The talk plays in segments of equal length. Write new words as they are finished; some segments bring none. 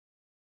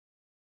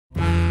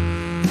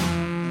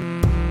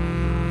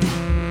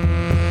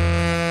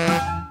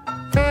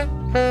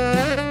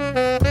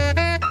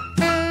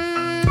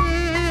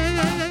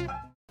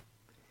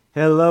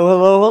Hello,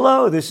 hello,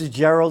 hello. This is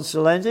Gerald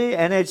Celente,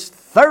 and it's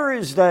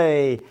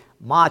Thursday,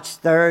 March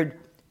 3rd,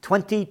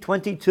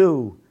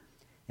 2022.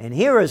 And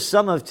here are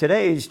some of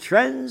today's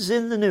trends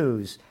in the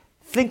news.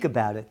 Think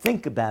about it,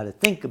 think about it,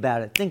 think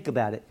about it, think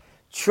about it.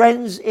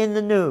 Trends in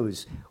the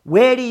news.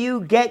 Where do you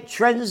get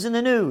trends in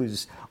the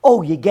news?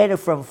 Oh, you get it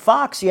from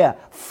Fox? Yeah,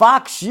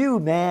 Fox U,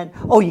 man.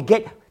 Oh, you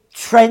get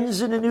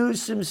trends in the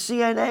news from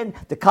CNN,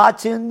 the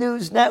Cartoon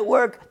News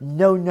Network?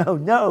 No, no,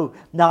 no.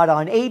 Not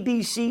on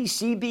ABC,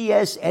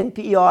 CBS,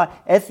 NPR,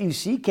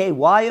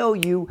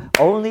 FUCKYOU,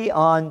 only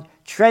on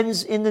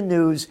Trends in the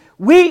News.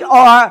 We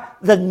are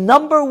the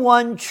number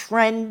one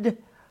trend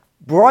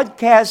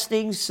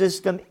broadcasting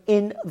system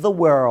in the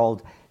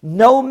world.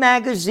 No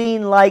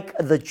magazine like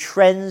the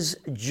Trends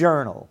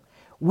Journal.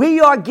 We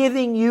are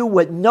giving you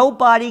what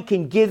nobody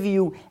can give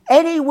you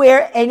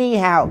anywhere,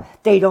 anyhow.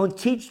 They don't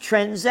teach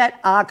trends at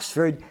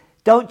Oxford.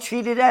 Don't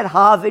treat it at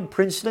Harvard,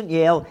 Princeton,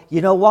 Yale.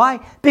 You know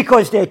why?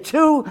 Because they're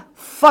too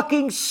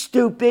fucking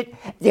stupid.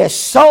 They're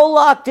so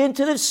locked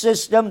into the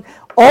system.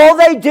 All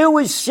they do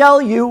is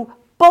sell you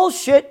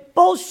bullshit,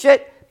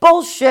 bullshit,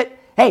 bullshit.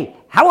 Hey,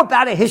 how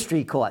about a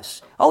history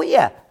course? Oh,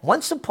 yeah,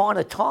 once upon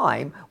a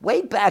time,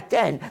 way back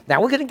then. Now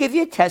we're going to give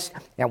you a test.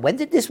 Now, when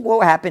did this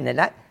war happen? And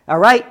that, all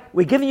right,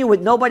 we're giving you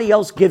what nobody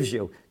else gives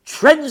you.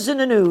 Trends in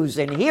the news,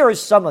 and here are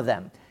some of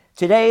them.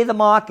 Today, the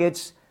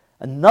markets,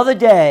 another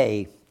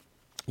day.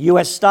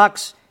 U.S.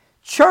 stocks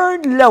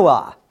churned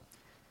lower.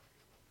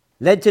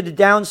 Led to the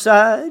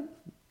downside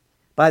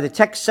by the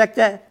tech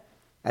sector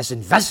as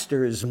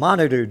investors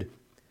monitored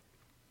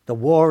the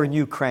war in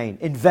Ukraine.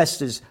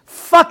 Investors,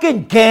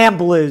 fucking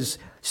gamblers,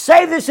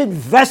 say this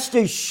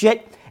investor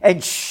shit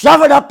and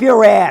shove it up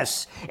your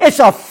ass. It's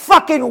a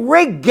fucking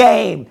rigged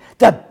game.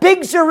 The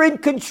bigs are in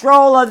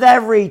control of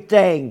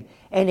everything.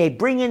 And they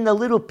bring in the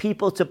little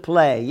people to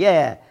play.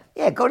 Yeah,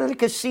 go to the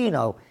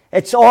casino.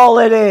 It's all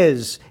it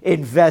is,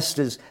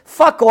 investors.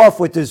 Fuck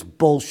off with this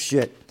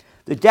bullshit.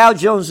 The Dow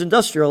Jones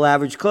Industrial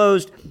Average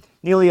closed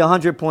nearly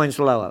 100 points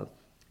lower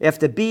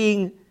after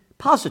being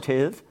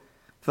positive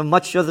for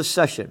much of the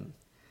session.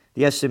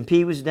 The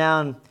S&P was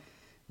down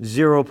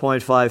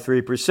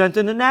 0.53%,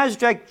 and the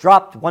NASDAQ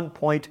dropped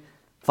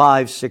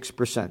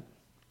 1.56%.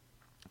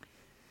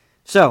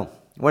 So,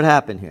 what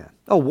happened here?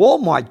 Oh,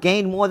 Walmart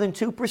gained more than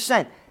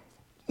 2%.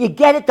 You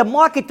get it? The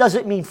market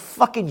doesn't mean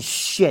fucking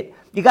shit.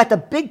 You got the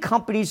big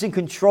companies in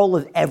control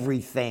of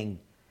everything.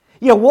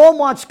 Yeah,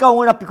 Walmart's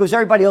going up because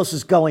everybody else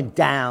is going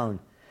down.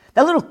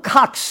 That little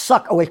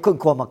cocksucker, oh, I couldn't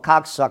call him a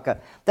cocksucker.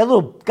 That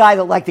little guy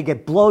that liked to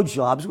get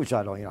blowjobs, which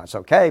I don't, it's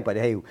okay, but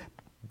hey,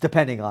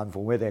 depending on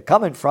from where they're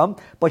coming from.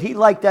 But he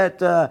liked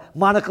that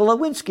Monica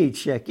Lewinsky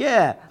chick,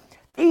 yeah.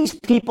 These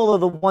people are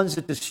the ones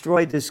that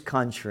destroyed this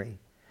country.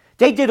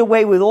 They did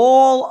away with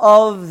all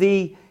of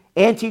the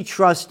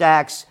antitrust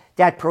acts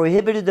that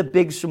prohibited the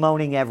bigs from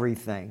owning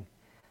everything.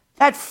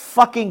 That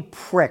fucking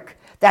prick,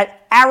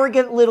 that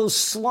arrogant little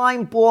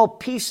slimeball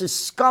piece of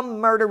scum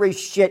murderous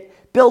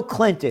shit, Bill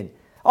Clinton.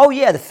 Oh,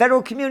 yeah, the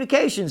Federal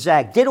Communications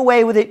Act did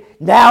away with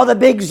it. Now the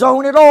bigs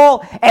own it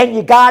all. And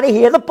you got to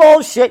hear the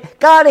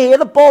bullshit,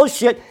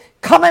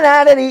 coming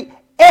out of the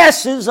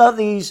asses of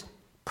these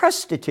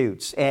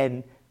prostitutes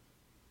and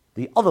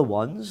the other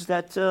ones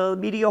that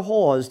media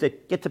whores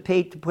that get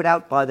paid to put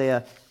out by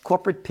their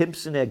corporate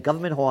pimps and their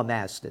government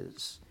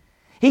whoremasters.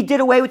 He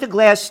did away with the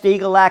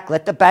Glass-Steagall Act,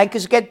 let the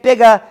bankers get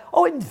bigger.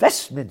 Oh,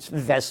 investments.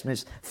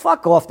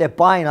 Fuck off, they're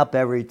buying up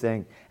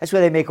everything. That's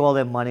where they make all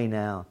their money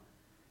now.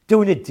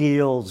 Doing the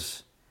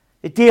deals,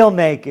 the deal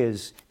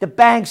makers, the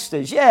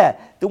banksters, yeah,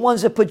 the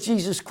ones that put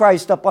Jesus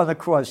Christ up on the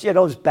cross, yeah,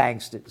 those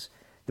banksters.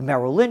 The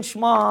Merrill Lynch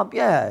mob,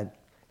 yeah,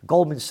 the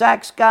Goldman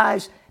Sachs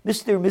guys,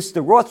 Mr. and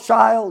Mr.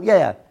 Rothschild,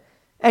 yeah.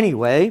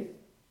 Anyway,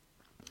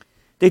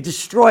 they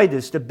destroyed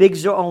this. The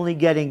bigs are only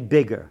getting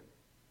bigger.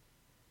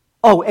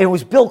 Oh, and it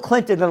was Bill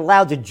Clinton that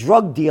allowed the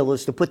drug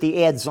dealers to put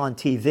the ads on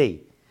TV.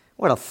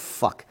 What a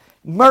fuck.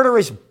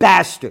 Murderous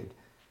bastard.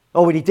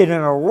 Oh, what he did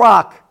in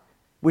Iraq,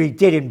 what he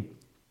did in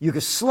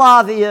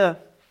Yugoslavia.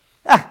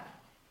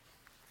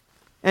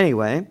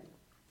 Anyway,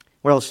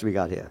 what else do we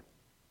got here?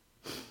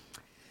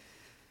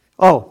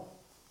 Oh,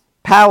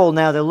 Powell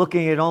now, they're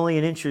looking at only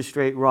an interest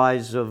rate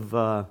rise of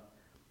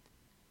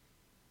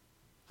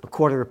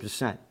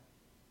 0.25%,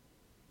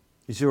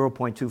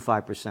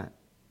 0.25%.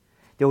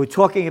 They were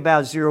talking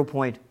about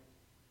 0.5%,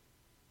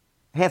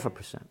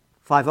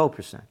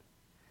 50%.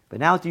 But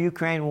now with the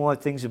Ukraine war,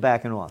 things are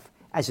backing off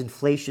as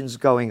inflation's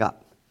going up.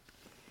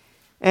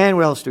 And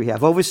what else do we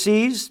have?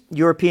 Overseas,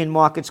 European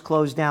markets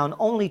closed down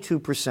only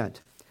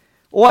 2%.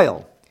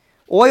 Oil.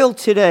 Oil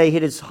today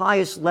hit its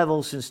highest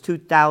level since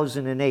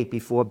 2008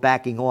 before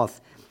backing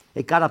off.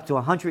 It got up to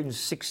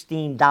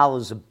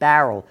 $116 a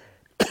barrel,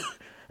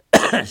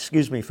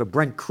 excuse me, for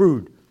Brent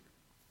crude.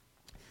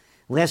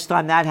 Last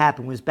time that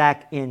happened was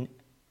back in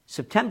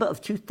September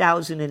of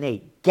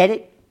 2008. Get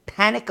it?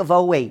 Panic of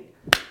 08.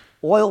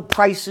 Oil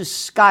prices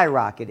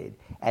skyrocketed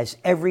as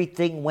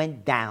everything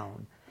went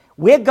down.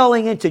 We're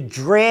going into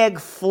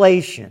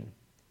dragflation,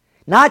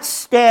 not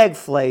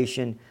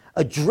stagflation,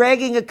 a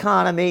dragging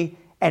economy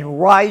and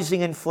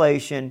rising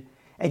inflation,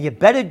 and you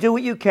better do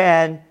what you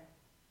can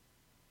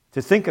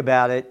to think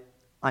about it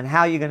on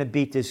how you're going to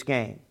beat this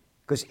game,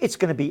 because it's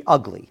going to be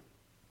ugly.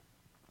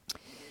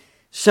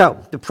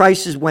 So the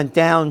prices went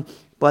down,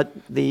 but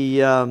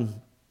the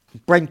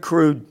Brent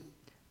crude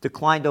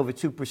declined over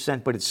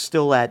 2%, but it's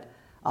still at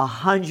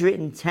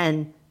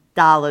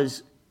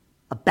 $110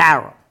 a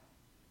barrel.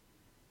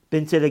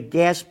 Been to the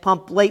gas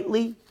pump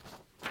lately?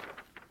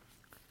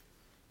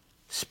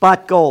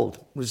 Spot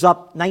gold was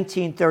up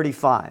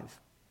 $19.35.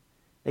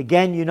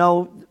 Again, you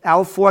know,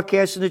 our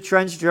forecast in the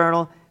Trends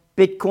Journal,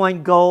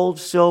 Bitcoin, gold,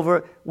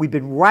 silver, we've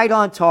been right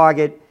on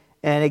target.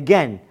 And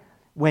again,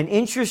 when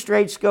interest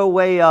rates go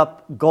way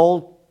up,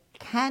 gold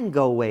can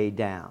go way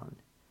down.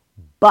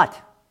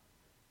 But,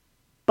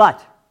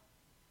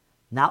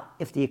 not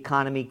if the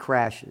economy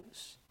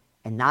crashes,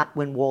 and not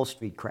when Wall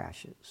Street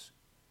crashes.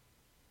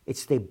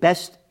 It's the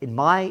best, in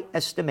my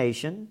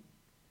estimation,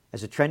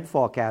 as a trend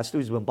forecaster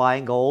who's been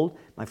buying gold.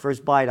 My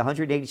first buy at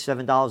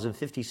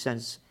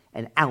 $187.50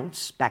 an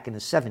ounce back in the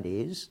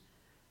 70s.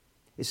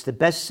 It's the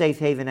best safe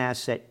haven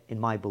asset in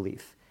my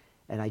belief.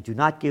 And I do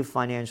not give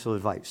financial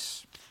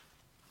advice.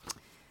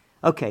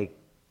 Okay,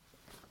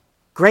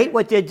 great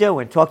what they're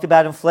doing. Talked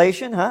about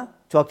inflation, huh?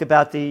 Talked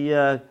about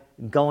the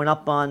going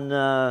up on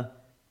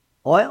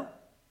oil.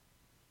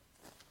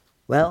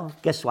 Well,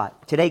 guess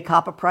what? Today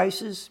copper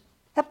prices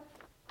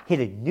hit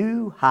a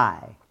new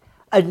high.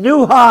 A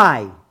new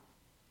high.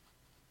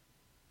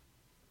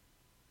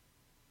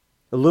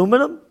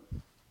 Aluminum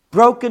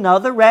broke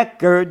another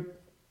record.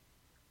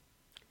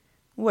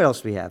 What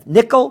else do we have?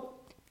 Nickel,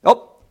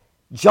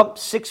 jumped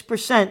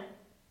 6%.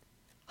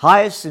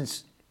 Highest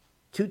since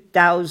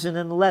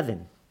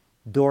 2011,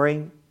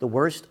 during the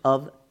worst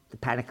of the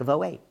Panic of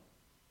 '08.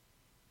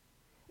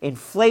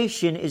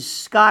 Inflation is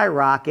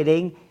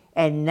skyrocketing,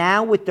 and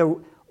now with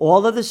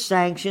all of the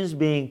sanctions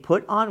being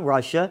put on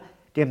Russia,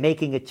 they're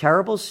making a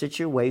terrible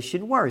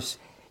situation worse.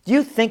 Do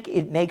you think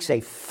it makes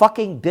a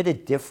fucking bit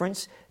of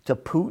difference to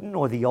Putin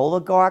or the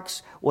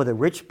oligarchs or the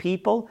rich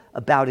people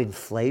about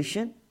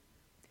inflation?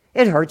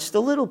 It hurts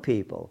the little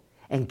people.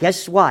 And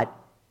guess what?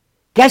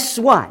 Guess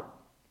what?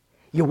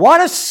 You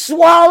want to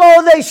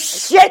swallow the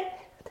shit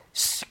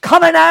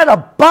coming out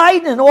of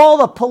Biden and all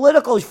the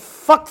political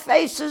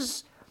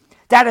fuckfaces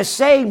that are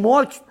saying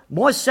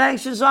more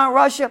sanctions on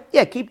Russia?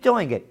 Yeah, keep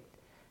doing it.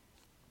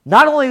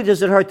 Not only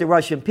does it hurt the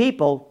Russian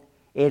people,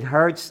 it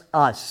hurts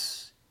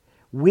us.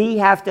 We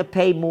have to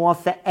pay more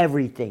for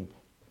everything.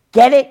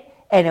 Get it?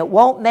 And it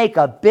won't make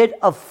a bit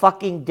of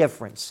fucking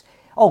difference.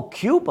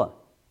 Cuba.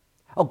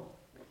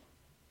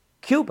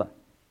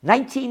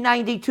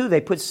 1992,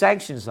 they put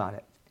sanctions on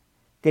it.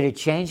 Did it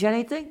change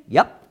anything?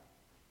 Yep.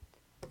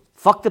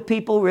 Fuck the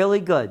people really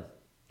good.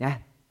 Yeah.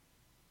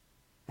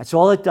 That's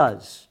all it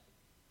does.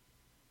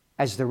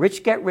 As the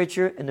rich get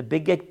richer and the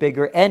big get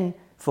bigger. And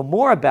for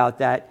more about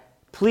that,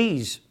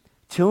 please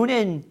tune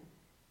in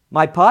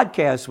my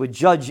podcast with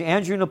Judge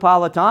Andrew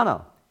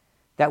Napolitano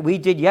that we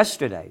did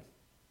yesterday.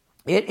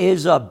 It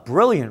is a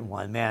brilliant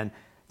one, man.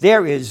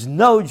 There is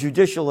no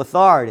judicial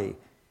authority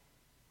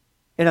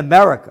in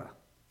America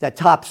that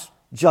tops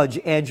Judge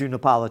Andrew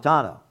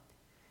Napolitano.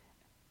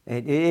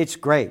 It's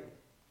great.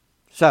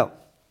 So,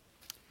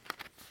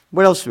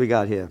 what else do we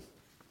got here?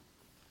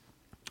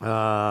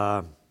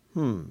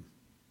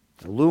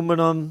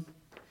 Aluminum,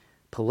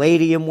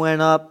 palladium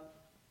went up.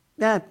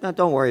 No,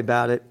 don't worry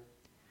about it.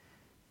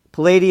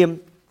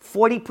 Palladium,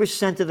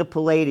 40% of the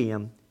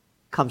palladium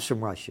comes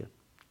from Russia.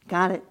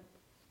 Got it?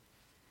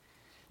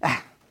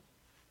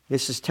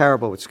 This is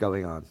terrible what's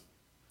going on.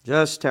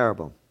 Just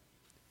terrible.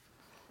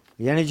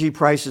 The energy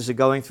prices are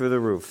going through the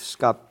roof.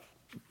 Scott,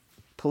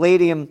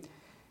 palladium,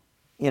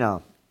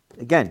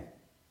 again,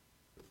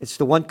 it's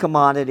the one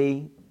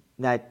commodity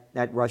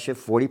that Russia,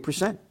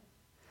 40%.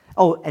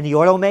 Oh, and the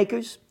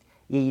automakers,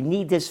 you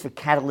need this for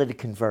catalytic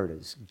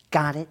converters.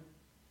 Got it?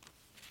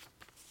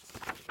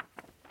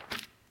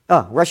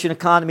 Russian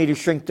economy to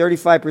shrink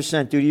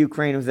 35% due to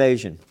Ukraine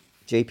invasion,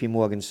 JP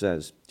Morgan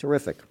says.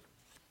 Terrific.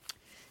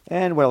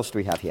 And what else do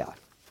we have here?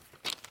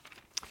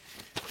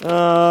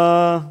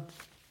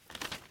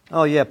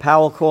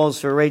 Powell calls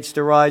for rates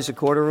to rise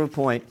 1/4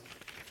 point.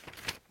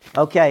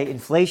 Okay,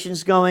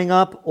 inflation's going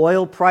up,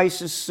 oil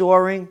prices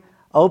soaring.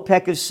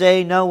 OPEC is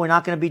saying, no, we're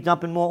not going to be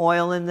dumping more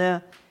oil in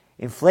there.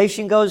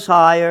 Inflation goes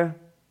higher.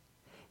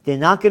 They're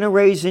not going to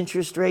raise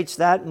interest rates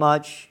that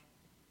much.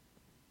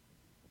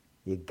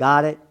 You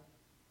got it.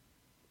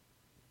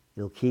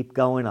 It'll keep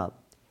going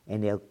up.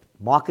 And the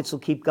markets will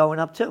keep going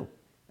up too,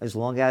 as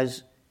long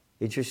as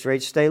interest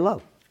rates stay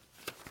low.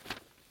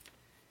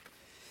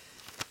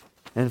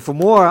 And for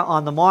more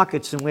on the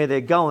markets and where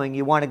they're going,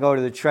 you want to go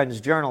to the Trends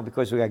Journal,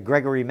 because we got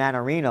Gregory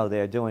Mannarino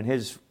there doing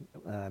his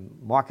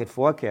market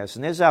forecast.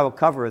 And there's our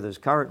cover of this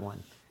current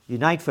one.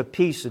 Unite for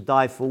peace or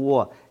die for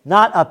war.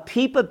 Not a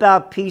peep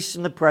about peace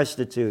in the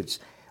prostitutes.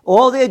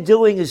 All they're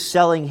doing is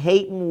selling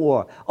hate and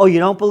war. Oh, you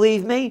don't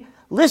believe me?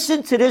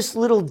 Listen to this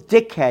little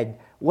dickhead,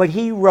 what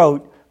he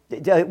wrote,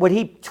 what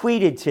he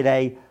tweeted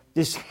today,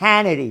 this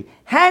Hannity.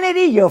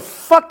 Hannity, you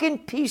fucking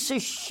piece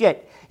of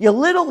shit. You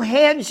little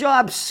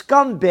handjob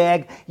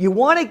scumbag. You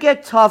want to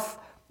get tough?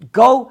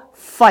 Go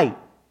fight.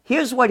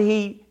 Here's what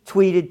he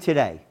tweeted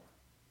today.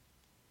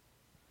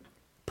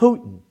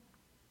 Putin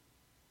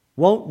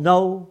won't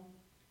know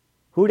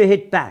who to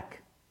hit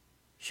back.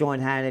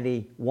 Sean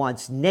Hannity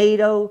wants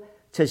NATO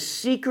to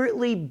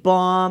secretly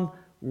bomb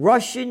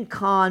Russian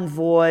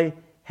convoy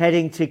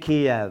heading to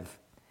Kiev.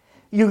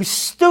 You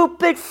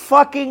stupid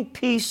fucking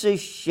piece of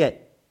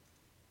shit.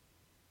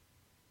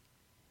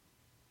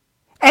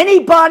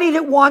 Anybody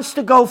that wants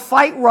to go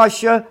fight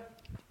Russia,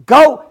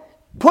 go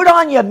put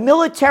on your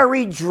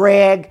military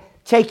drag,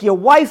 take your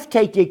wife,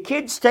 take your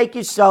kids, take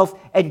yourself,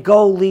 and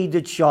go lead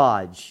the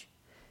charge.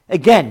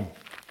 Again,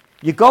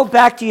 you go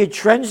back to your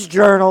Trends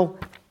Journal,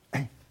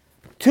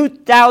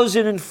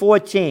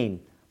 2014,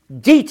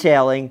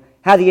 detailing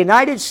how the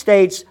United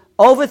States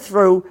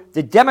overthrew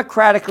the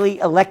democratically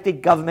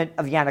elected government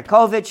of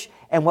Yanukovych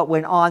and what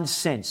went on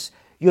since.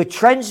 Your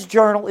Trends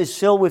Journal is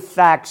filled with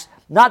facts,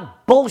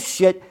 not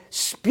bullshit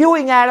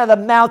spewing out of the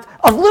mouth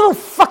of little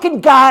fucking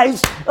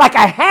guys like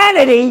a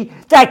Hannity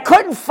that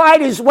couldn't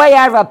fight his way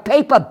out of a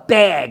paper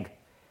bag.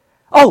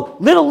 Oh,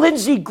 little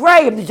Lindsey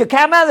Graham, did you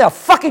come out of the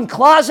fucking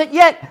closet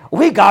yet?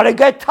 We gotta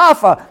get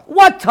tougher.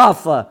 What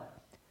tougher?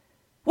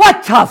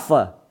 What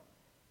tougher?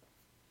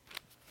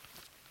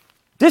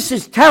 This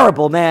is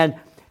terrible, man.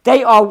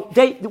 We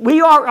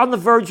are on the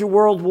verge of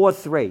World War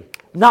III.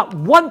 Not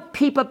one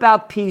peep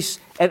about peace,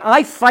 and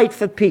I fight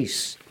for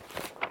peace.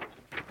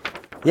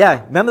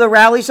 Yeah, remember the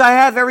rallies I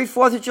have every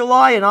 4th of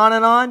July and on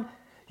and on?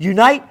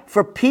 Unite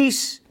for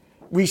peace,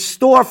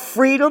 restore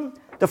freedom,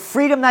 the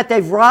freedom that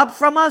they've robbed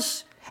from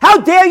us. How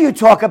dare you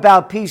talk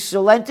about peace,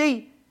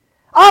 Celente?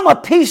 I'm a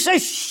piece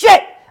of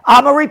shit.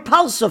 I'm a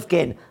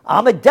Repulsivekin.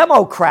 I'm a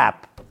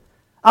Democrat.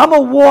 I'm a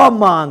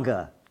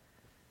warmonger.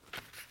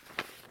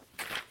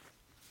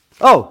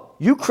 Oh,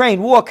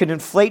 Ukraine war can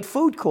inflate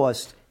food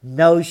costs.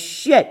 No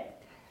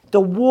shit. The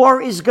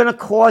war is going to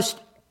cost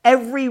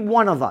every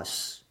one of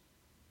us.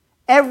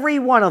 Every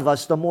one of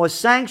us. The more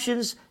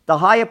sanctions, the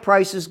higher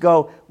prices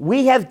go.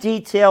 We have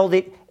detailed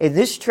it in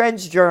this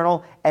Trends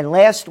Journal and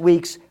last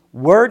week's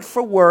word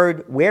for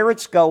word, where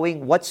it's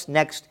going, what's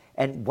next,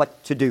 and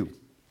what to do.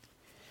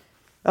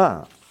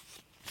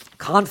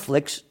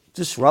 Conflicts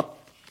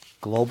disrupt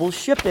global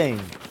shipping.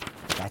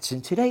 That's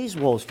in today's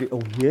Wall Street.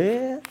 Oh,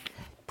 yeah?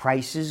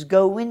 Prices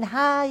going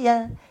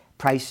higher.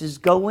 Prices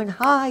going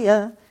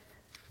higher.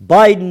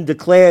 Biden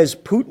declares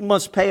Putin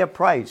must pay a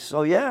price.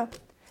 Oh, yeah?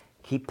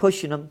 Keep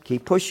pushing him.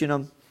 Keep pushing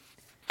him.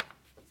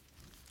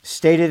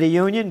 State of the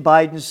Union,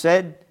 Biden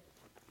said,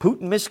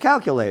 Putin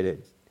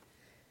miscalculated.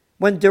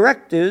 When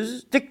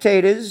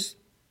dictators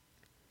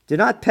do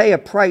not pay a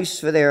price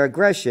for their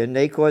aggression,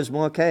 they cause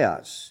more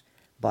chaos,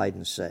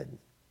 Biden said.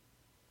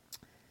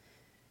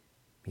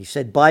 He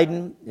said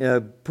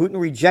Putin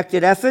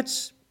rejected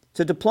efforts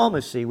to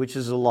diplomacy, which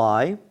is a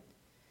lie.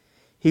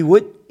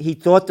 He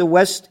thought the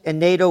West and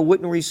NATO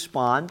wouldn't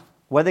respond.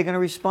 What are they going to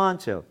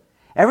respond to?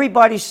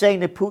 Everybody's saying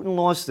that Putin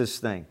lost this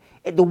thing.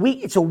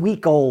 It's a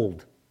week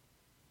old.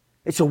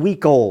 It's a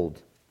week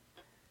old.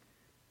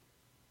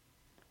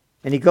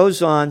 And he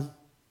goes on,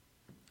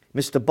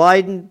 Mr.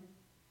 Biden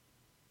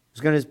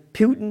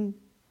Putin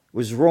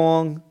was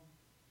wrong.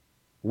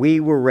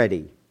 We were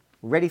ready.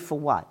 Ready for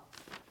what?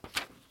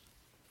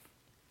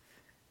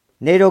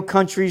 NATO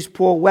countries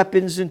pour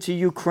weapons into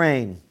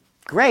Ukraine.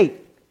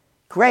 Great.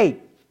 Great.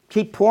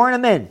 Keep pouring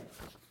them in.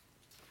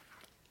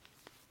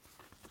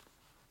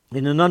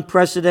 In an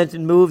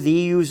unprecedented move, the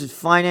EU is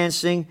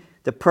financing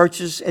the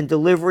purchase and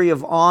delivery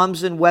of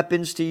arms and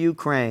weapons to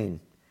Ukraine.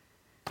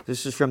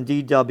 This is from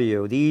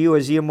DW. The EU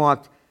has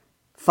earmarked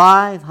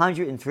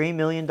 $503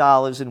 million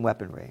in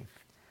weaponry.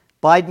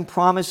 Biden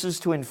promises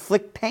to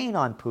inflict pain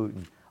on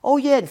Putin. Oh,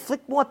 yeah,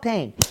 inflict more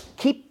pain.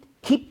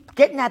 Keep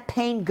getting that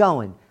pain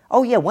going.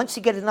 Oh, yeah, once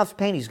you get enough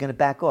pain, he's going to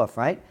back off,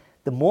 right?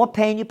 The more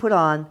pain you put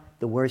on,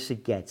 the worse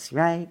it gets,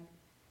 right?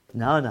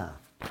 No.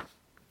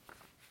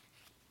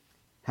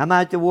 How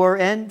might the war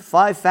end?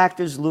 5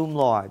 factors loom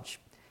large.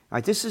 All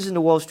right, this is in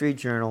the Wall Street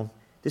Journal.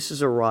 This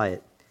is a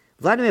riot.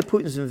 Vladimir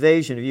Putin's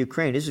invasion of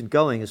Ukraine isn't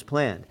going as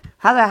planned.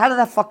 How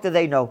the fuck do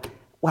they know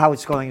how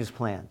it's going as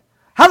planned?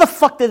 How the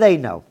fuck do they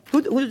know?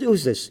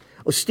 Who's this?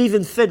 Oh,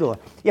 Stephen Fiddler.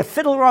 Yeah,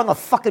 Fiddler on the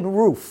fucking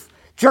roof,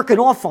 jerking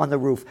off on the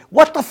roof.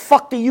 What the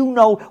fuck do you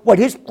know what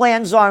his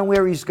plans are and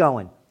where he's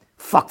going?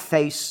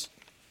 Fuckface.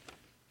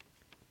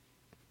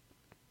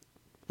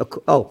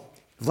 Oh,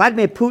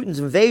 Vladimir Putin's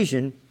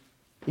invasion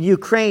in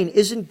Ukraine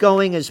isn't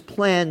going as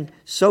planned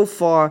so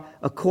far,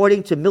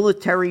 according to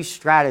military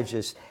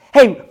strategists.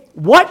 Hey,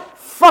 what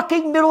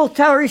fucking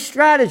military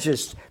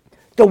strategists?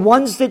 The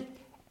ones that,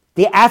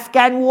 the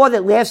Afghan war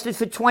that lasted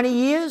for 20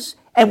 years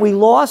and we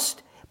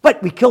lost,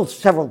 but we killed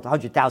several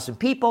 100,000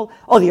 people.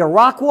 Oh, the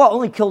Iraq war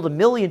only killed 1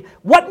 million.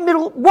 What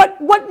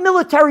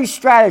military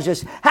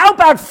strategists? How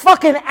about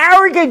fucking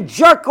arrogant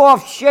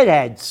jerk-off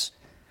shitheads?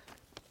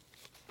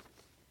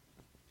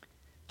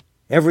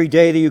 Every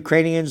day the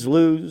Ukrainians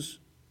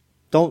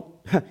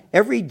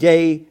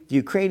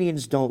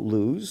don't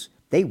lose,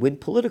 they win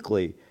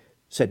politically.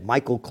 said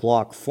Michael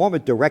Clark, former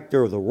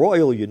director of the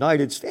Royal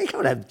United States.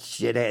 Look at that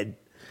shithead.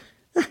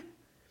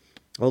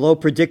 Although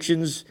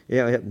predictions,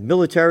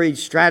 military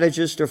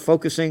strategists are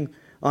focusing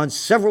on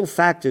several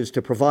factors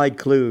to provide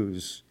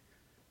clues.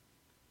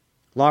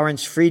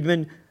 Lawrence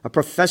Friedman, a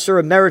professor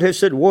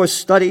emeritus at War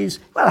Studies.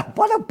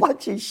 What a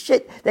bunch of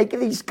shit. They give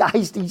these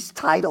guys these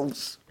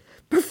titles.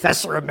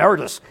 Professor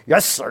emeritus.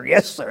 Yes, sir.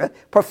 Yes, sir.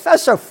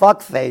 Professor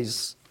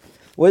Fuckface.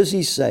 What does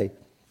he say?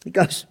 He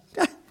goes,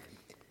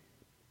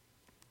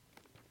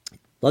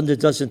 London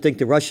doesn't think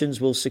the Russians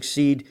will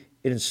succeed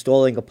in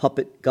installing a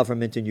puppet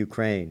government in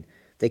Ukraine.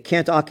 They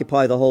can't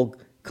occupy the whole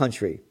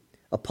country.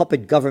 A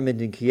puppet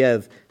government in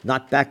Kiev,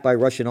 not backed by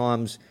Russian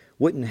arms,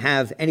 wouldn't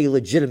have any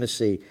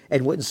legitimacy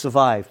and wouldn't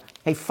survive.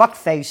 Hey,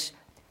 fuckface,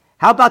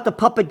 how about the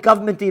puppet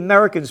government the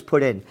Americans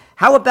put in?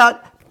 How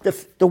about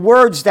the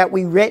words that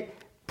we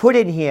put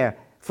in here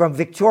from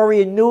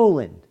Victoria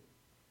Nuland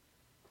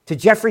to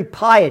Jeffrey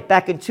Pyatt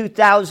back in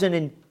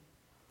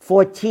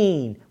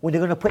 2014 when they're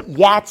going to put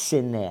Yats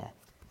in there?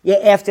 Yeah,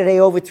 after they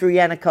overthrew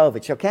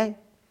Yanukovych, okay?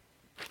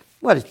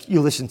 What?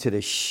 You listen to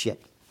this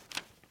shit.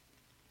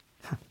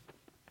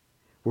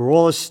 We're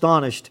all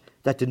astonished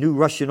that the new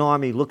Russian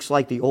army looks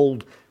like the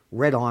old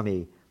Red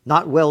Army,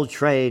 not well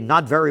trained,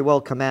 not very well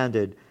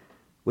commanded,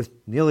 with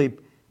nearly,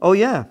 oh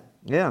yeah.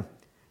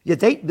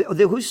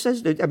 Who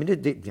says that? I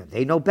mean,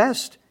 they know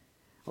best.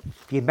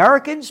 The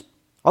Americans,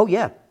 oh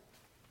yeah,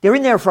 they're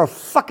in there for a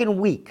fucking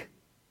week.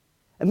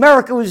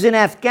 America was in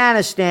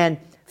Afghanistan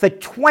for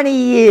 20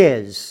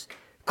 years.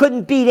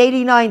 Couldn't beat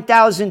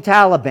 89,000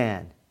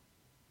 Taliban.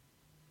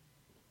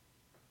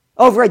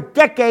 Over a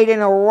decade in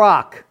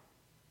Iraq,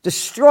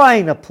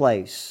 destroying the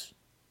place.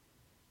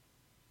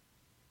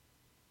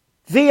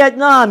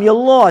 Vietnam, you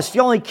lost.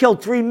 You only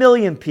killed 3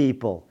 million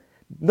people.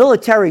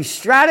 Military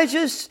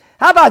strategists?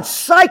 How about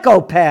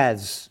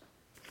psychopaths?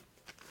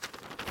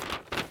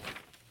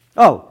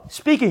 Oh,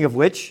 speaking of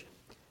which,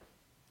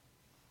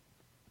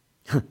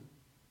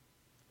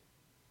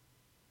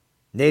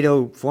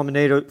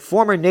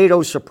 former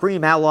NATO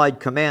Supreme Allied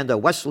Commander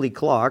Wesley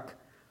Clark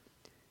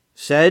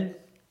said,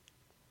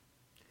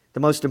 the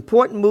most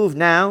important move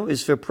now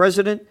is for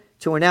President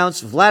to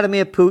announce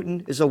Vladimir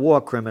Putin is a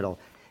war criminal.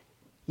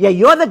 Yeah,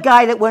 you're the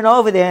guy that went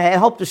over there and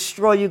helped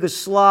destroy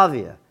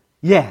Yugoslavia.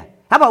 Yeah.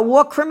 How about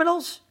war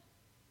criminals?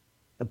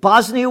 The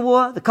Bosnia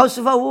War, the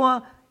Kosovo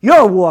War? You're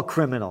a war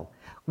criminal.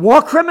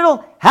 War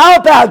criminal? How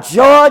about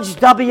George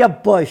W.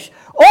 Bush?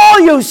 All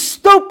you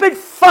stupid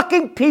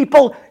fucking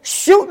people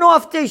shooting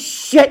off this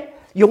shit.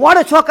 You want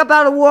to talk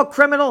about a war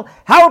criminal?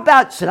 How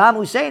about Saddam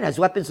Hussein has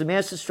weapons of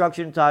mass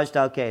destruction and ties to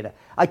Al-Qaeda?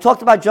 I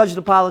talked about Judge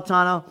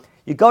Napolitano.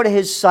 You go to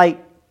his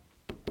site.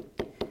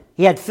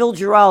 He had Phil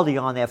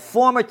Giraldi on there,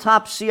 former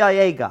top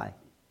CIA guy.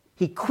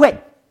 He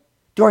quit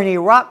during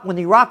when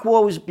the Iraq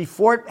War was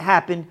before it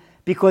happened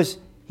because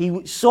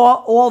he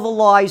saw all the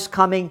lies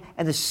coming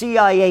and the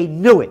CIA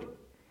knew it.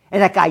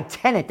 And that guy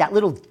Tenet, that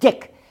little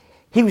dick,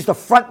 he was the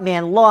front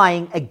man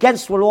lying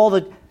against what all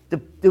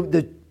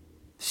the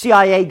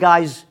CIA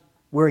guys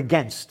were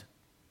against.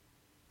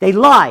 They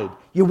lied.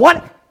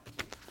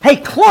 Hey,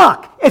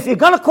 Clark, if you're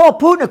going to call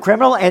Putin a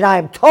criminal, and I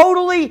am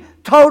totally,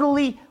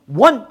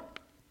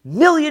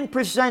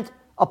 1,000,000%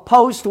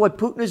 opposed to what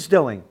Putin is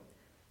doing.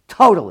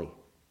 Totally.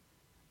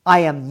 I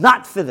am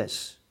not for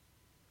this.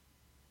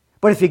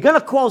 But if you're going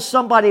to call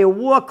somebody a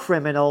war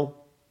criminal,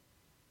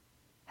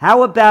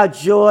 how about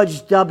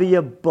George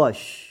W.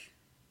 Bush?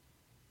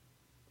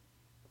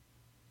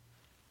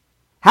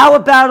 How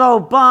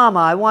about Obama?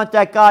 I want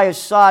that guy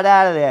Assad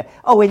out of there.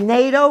 Oh, in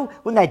NATO,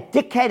 when that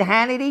dickhead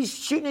Hannity's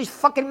shooting his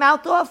fucking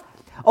mouth off?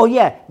 Oh,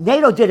 yeah,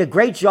 NATO did a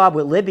great job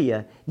with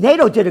Libya.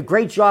 NATO did a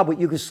great job with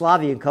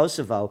Yugoslavia and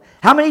Kosovo.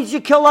 How many did you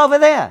kill over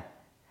there?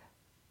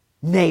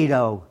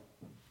 NATO.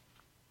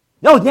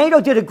 No, NATO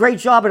did a great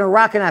job in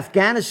Iraq and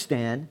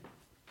Afghanistan.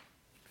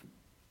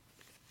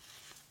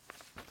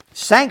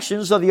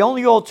 Sanctions are the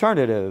only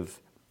alternative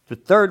to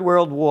Third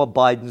World War,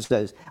 Biden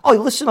says. Oh,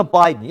 listen to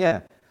Biden,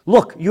 yeah.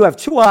 Look, you have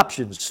two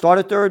options. Start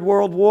a Third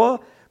World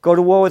War, go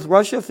to war with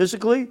Russia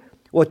physically,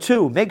 or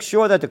two, make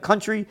sure that the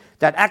country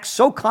that acts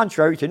so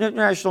contrary to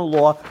international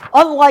law,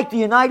 unlike the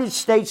United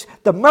States,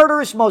 the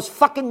murderous most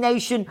fucking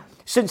nation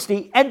since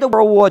the end of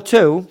World War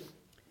II,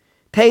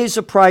 pays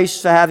a price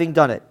for having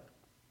done it.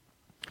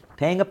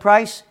 Paying a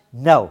price?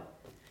 No.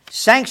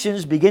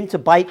 Sanctions begin to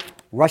bite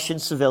Russian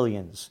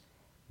civilians.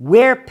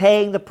 We're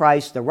paying the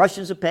price. The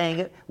Russians are paying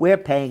it. We're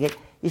paying it.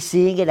 You're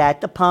seeing it at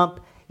the pump.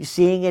 You're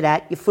seeing it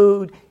at your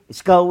food.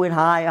 It's going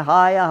higher,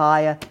 higher,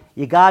 higher.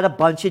 You got a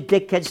bunch of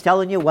dickheads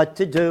telling you what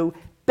to do.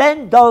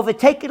 Bend over,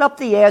 take it up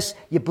the ass.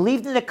 You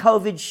believed in the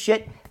COVID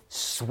shit.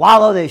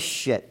 Swallow this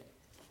shit.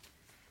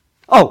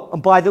 Oh,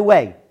 and by the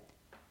way,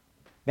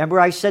 remember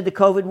I said the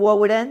COVID war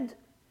would end?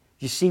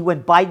 You see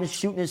when Biden's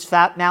shooting his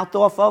fat mouth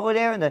off over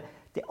there? And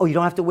you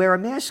don't have to wear a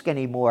mask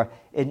anymore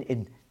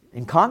in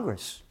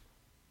Congress.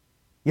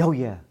 Oh,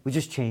 yeah, we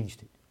just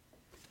changed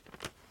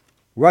it.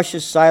 Russia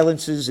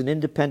silences an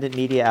independent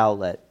media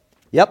outlet.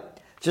 Yep,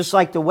 just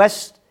like the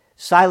West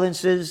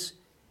silences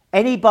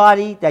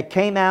Anybody that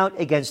came out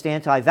against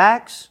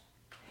anti-vax,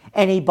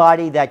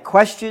 anybody that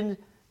questioned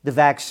the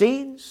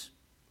vaccines,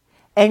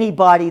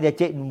 anybody that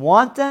didn't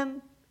want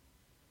them,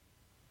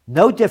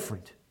 no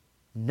different.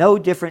 No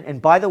different.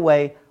 And by the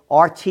way,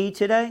 RT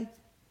today,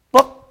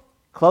 boop,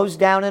 closed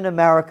down in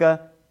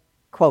America,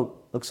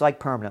 quote, looks like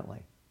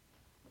permanently.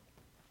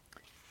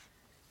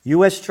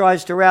 U.S.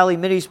 tries to rally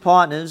Mideast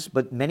partners,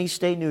 but many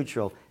stay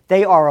neutral.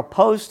 They are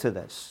opposed to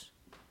this.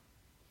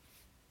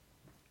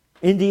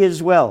 India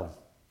as well.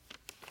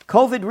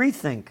 COVID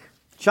rethink.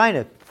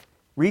 China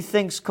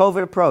rethinks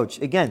COVID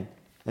approach. Again,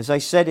 as I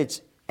said,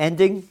 it's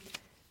ending.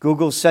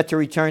 Google's set to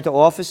return to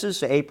offices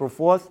so April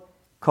 4th.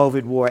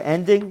 COVID war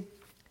ending.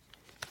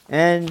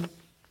 And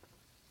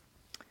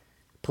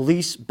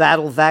police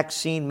battle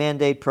vaccine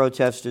mandate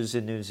protesters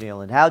in New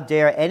Zealand. How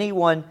dare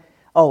anyone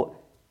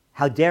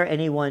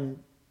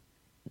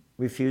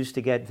refuse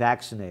to get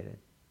vaccinated?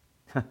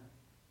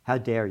 How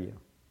dare you?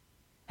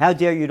 How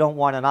dare you don't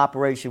want an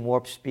Operation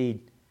Warp Speed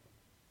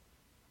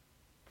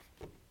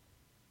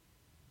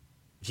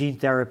gene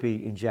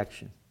therapy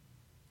injection?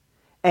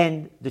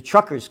 And the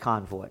truckers'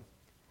 convoy.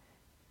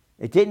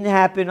 It didn't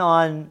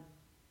happen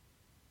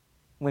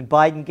when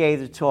Biden gave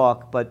the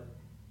talk, but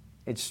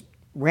it's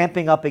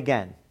ramping up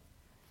again.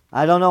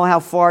 I don't know how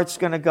far it's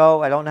going to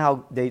go. I don't know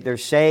how they're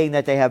saying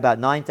that they have about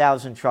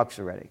 9,000 trucks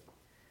already.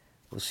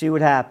 We'll see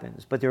what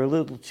happens, but they're a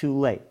little too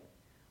late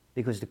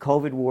because the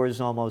COVID war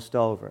is almost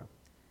over.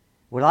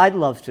 What I'd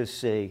love to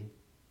see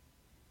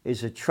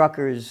is a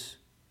truckers'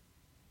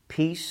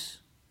 peace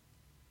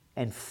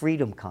and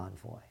freedom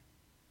convoy.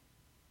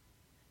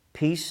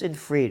 Peace and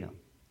freedom.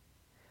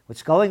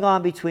 What's going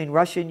on between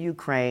Russia and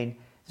Ukraine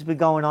has been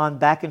going on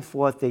back and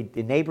forth.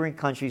 The neighboring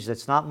countries,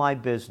 that's not my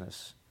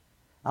business.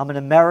 I'm an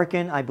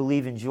American. I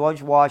believe in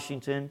George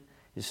Washington,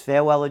 his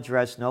farewell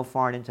address, no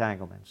foreign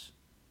entanglements,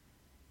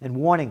 and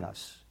warning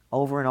us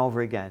over and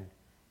over again,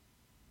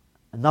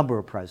 a number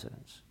of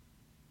presidents.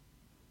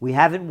 We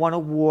haven't won a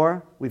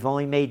war. We've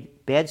only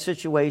made bad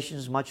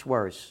situations much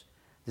worse.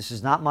 This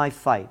is not my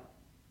fight.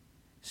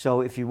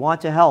 So if you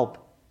want to help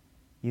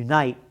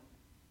unite,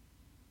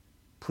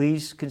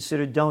 please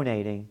consider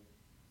donating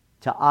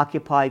to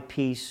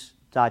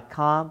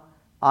OccupyPeace.com,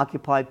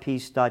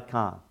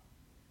 OccupyPeace.com.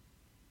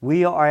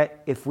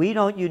 If we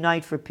don't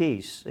unite for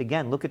peace,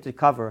 again, look at the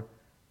cover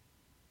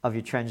of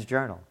your Trends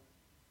Journal.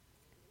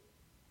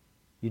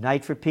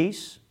 Unite for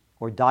peace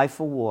or die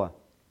for war.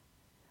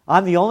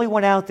 I'm the only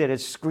one out there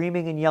that's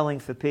screaming and yelling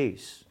for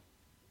peace.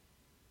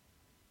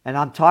 And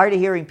I'm tired of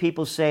hearing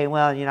people saying,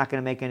 well, you're not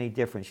going to make any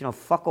difference. You know,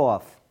 fuck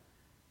off.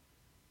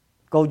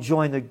 Go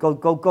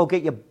go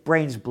get your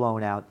brains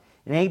blown out.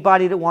 And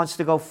anybody that wants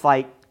to go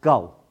fight,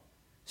 go.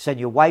 Send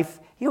your wife.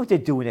 You know what they're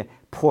doing there?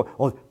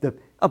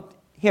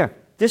 Here,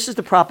 this is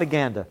the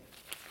propaganda.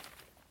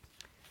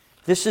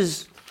 This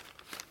is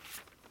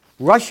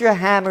Russia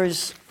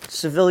hammers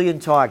civilian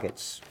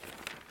targets.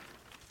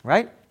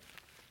 Right?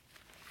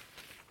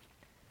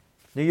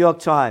 New York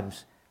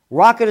Times.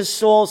 Rocket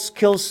assaults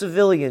kill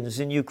civilians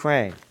in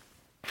Ukraine.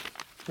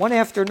 One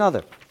after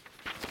another.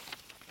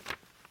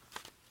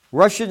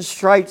 Russian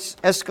strikes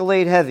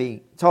escalate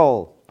heavy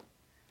toll.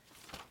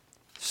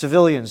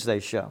 Civilians they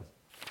show.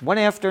 One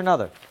after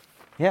another.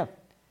 Yeah.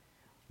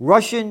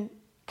 Russian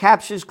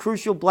captures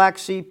crucial Black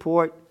Sea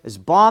port as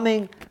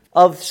bombing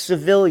of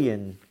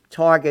civilian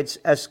targets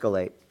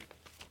escalate.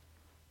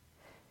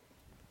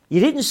 You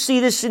didn't see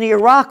this in the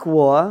Iraq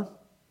War.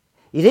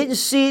 You didn't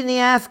see it in the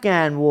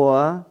Afghan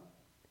War.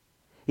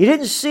 You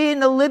didn't see it in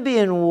the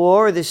Libyan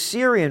War or the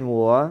Syrian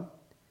War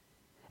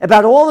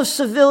about all the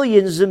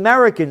civilians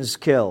Americans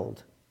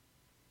killed.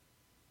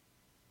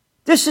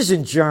 This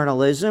isn't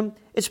journalism.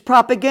 It's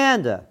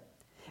propaganda.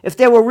 If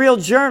they were real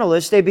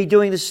journalists, they'd be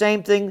doing the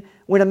same thing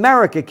when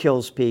America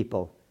kills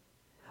people.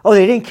 Oh,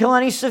 they didn't kill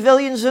any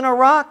civilians in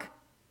Iraq?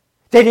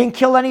 They didn't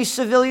kill any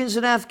civilians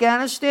in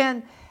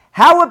Afghanistan?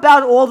 How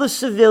about all the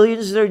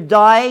civilians that are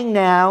dying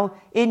now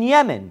in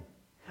Yemen?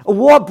 A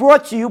war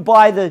brought to you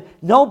by the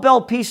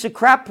Nobel Peace of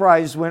Crap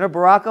Prize winner,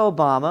 Barack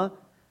Obama,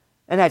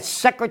 and that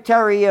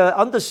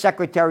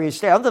Undersecretary of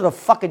State, under the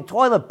fucking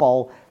toilet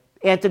bowl,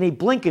 Anthony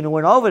Blinken, who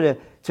went over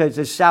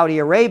to Saudi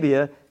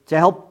Arabia to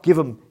help give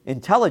them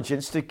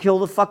intelligence to kill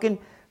the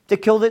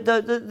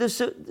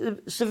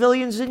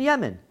civilians in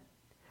Yemen.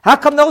 How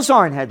come those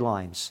aren't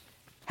headlines?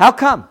 How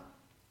come?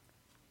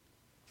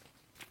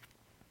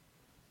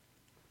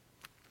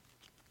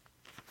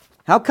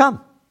 How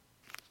come?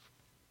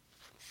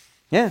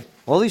 Yeah,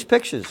 all these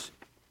pictures.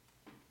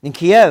 In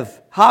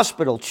Kiev,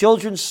 hospital,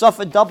 children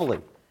suffer doubly.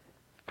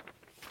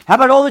 How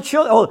about all the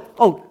children?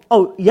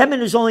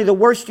 Yemen is only the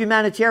worst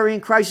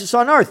humanitarian crisis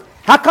on earth.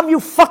 How come you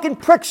fucking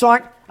pricks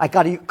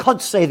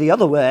can't say the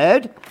other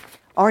word,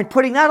 aren't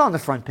putting that on the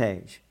front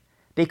page?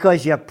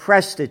 Because you're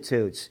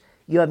prostitutes.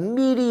 You're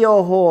media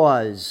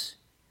whores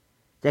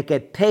that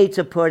get paid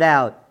to put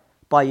out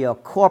by your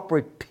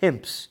corporate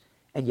pimps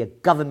and your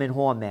government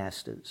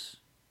whoremasters.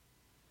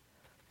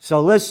 So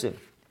listen,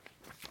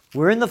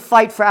 we're in the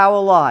fight for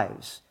our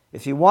lives.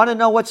 If you want to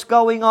know what's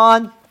going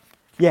on,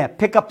 Yeah,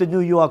 pick up the New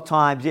York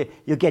Times.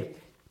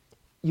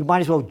 You might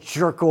as well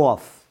jerk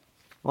off.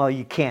 Well,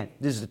 you can't.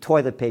 This is a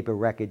toilet paper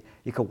record.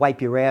 You can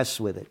wipe your ass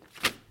with it.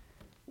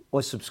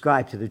 Or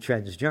subscribe to the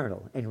Trends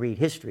Journal and read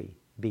history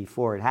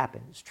before it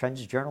happens.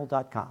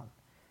 TrendsJournal.com.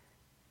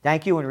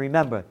 Thank you, and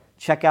remember,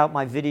 check out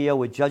my video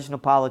with Judge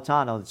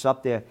Napolitano. It's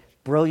up there.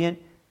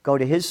 Brilliant. Go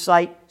to his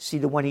site, see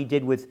the one he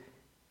did with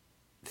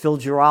Phil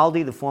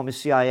Giraldi, the former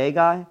CIA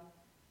guy,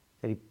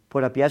 that he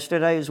put up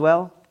yesterday as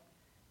well.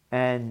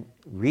 And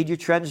read your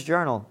Trends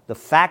Journal. The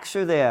facts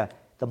are there.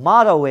 The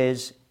motto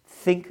is,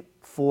 think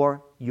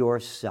for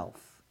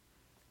yourself.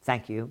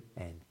 Thank you,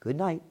 and good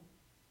night.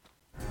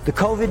 The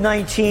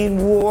COVID-19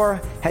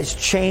 war has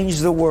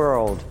changed the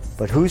world,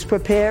 but who's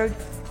prepared?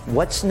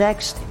 What's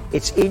next?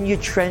 It's in your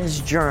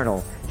Trends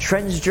Journal.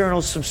 Trends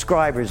Journal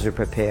subscribers are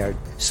prepared.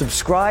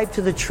 Subscribe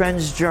to the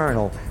Trends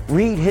Journal.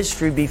 Read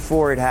history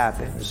before it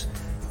happens.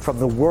 From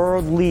the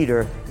world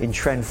leader in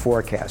trend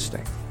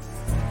forecasting.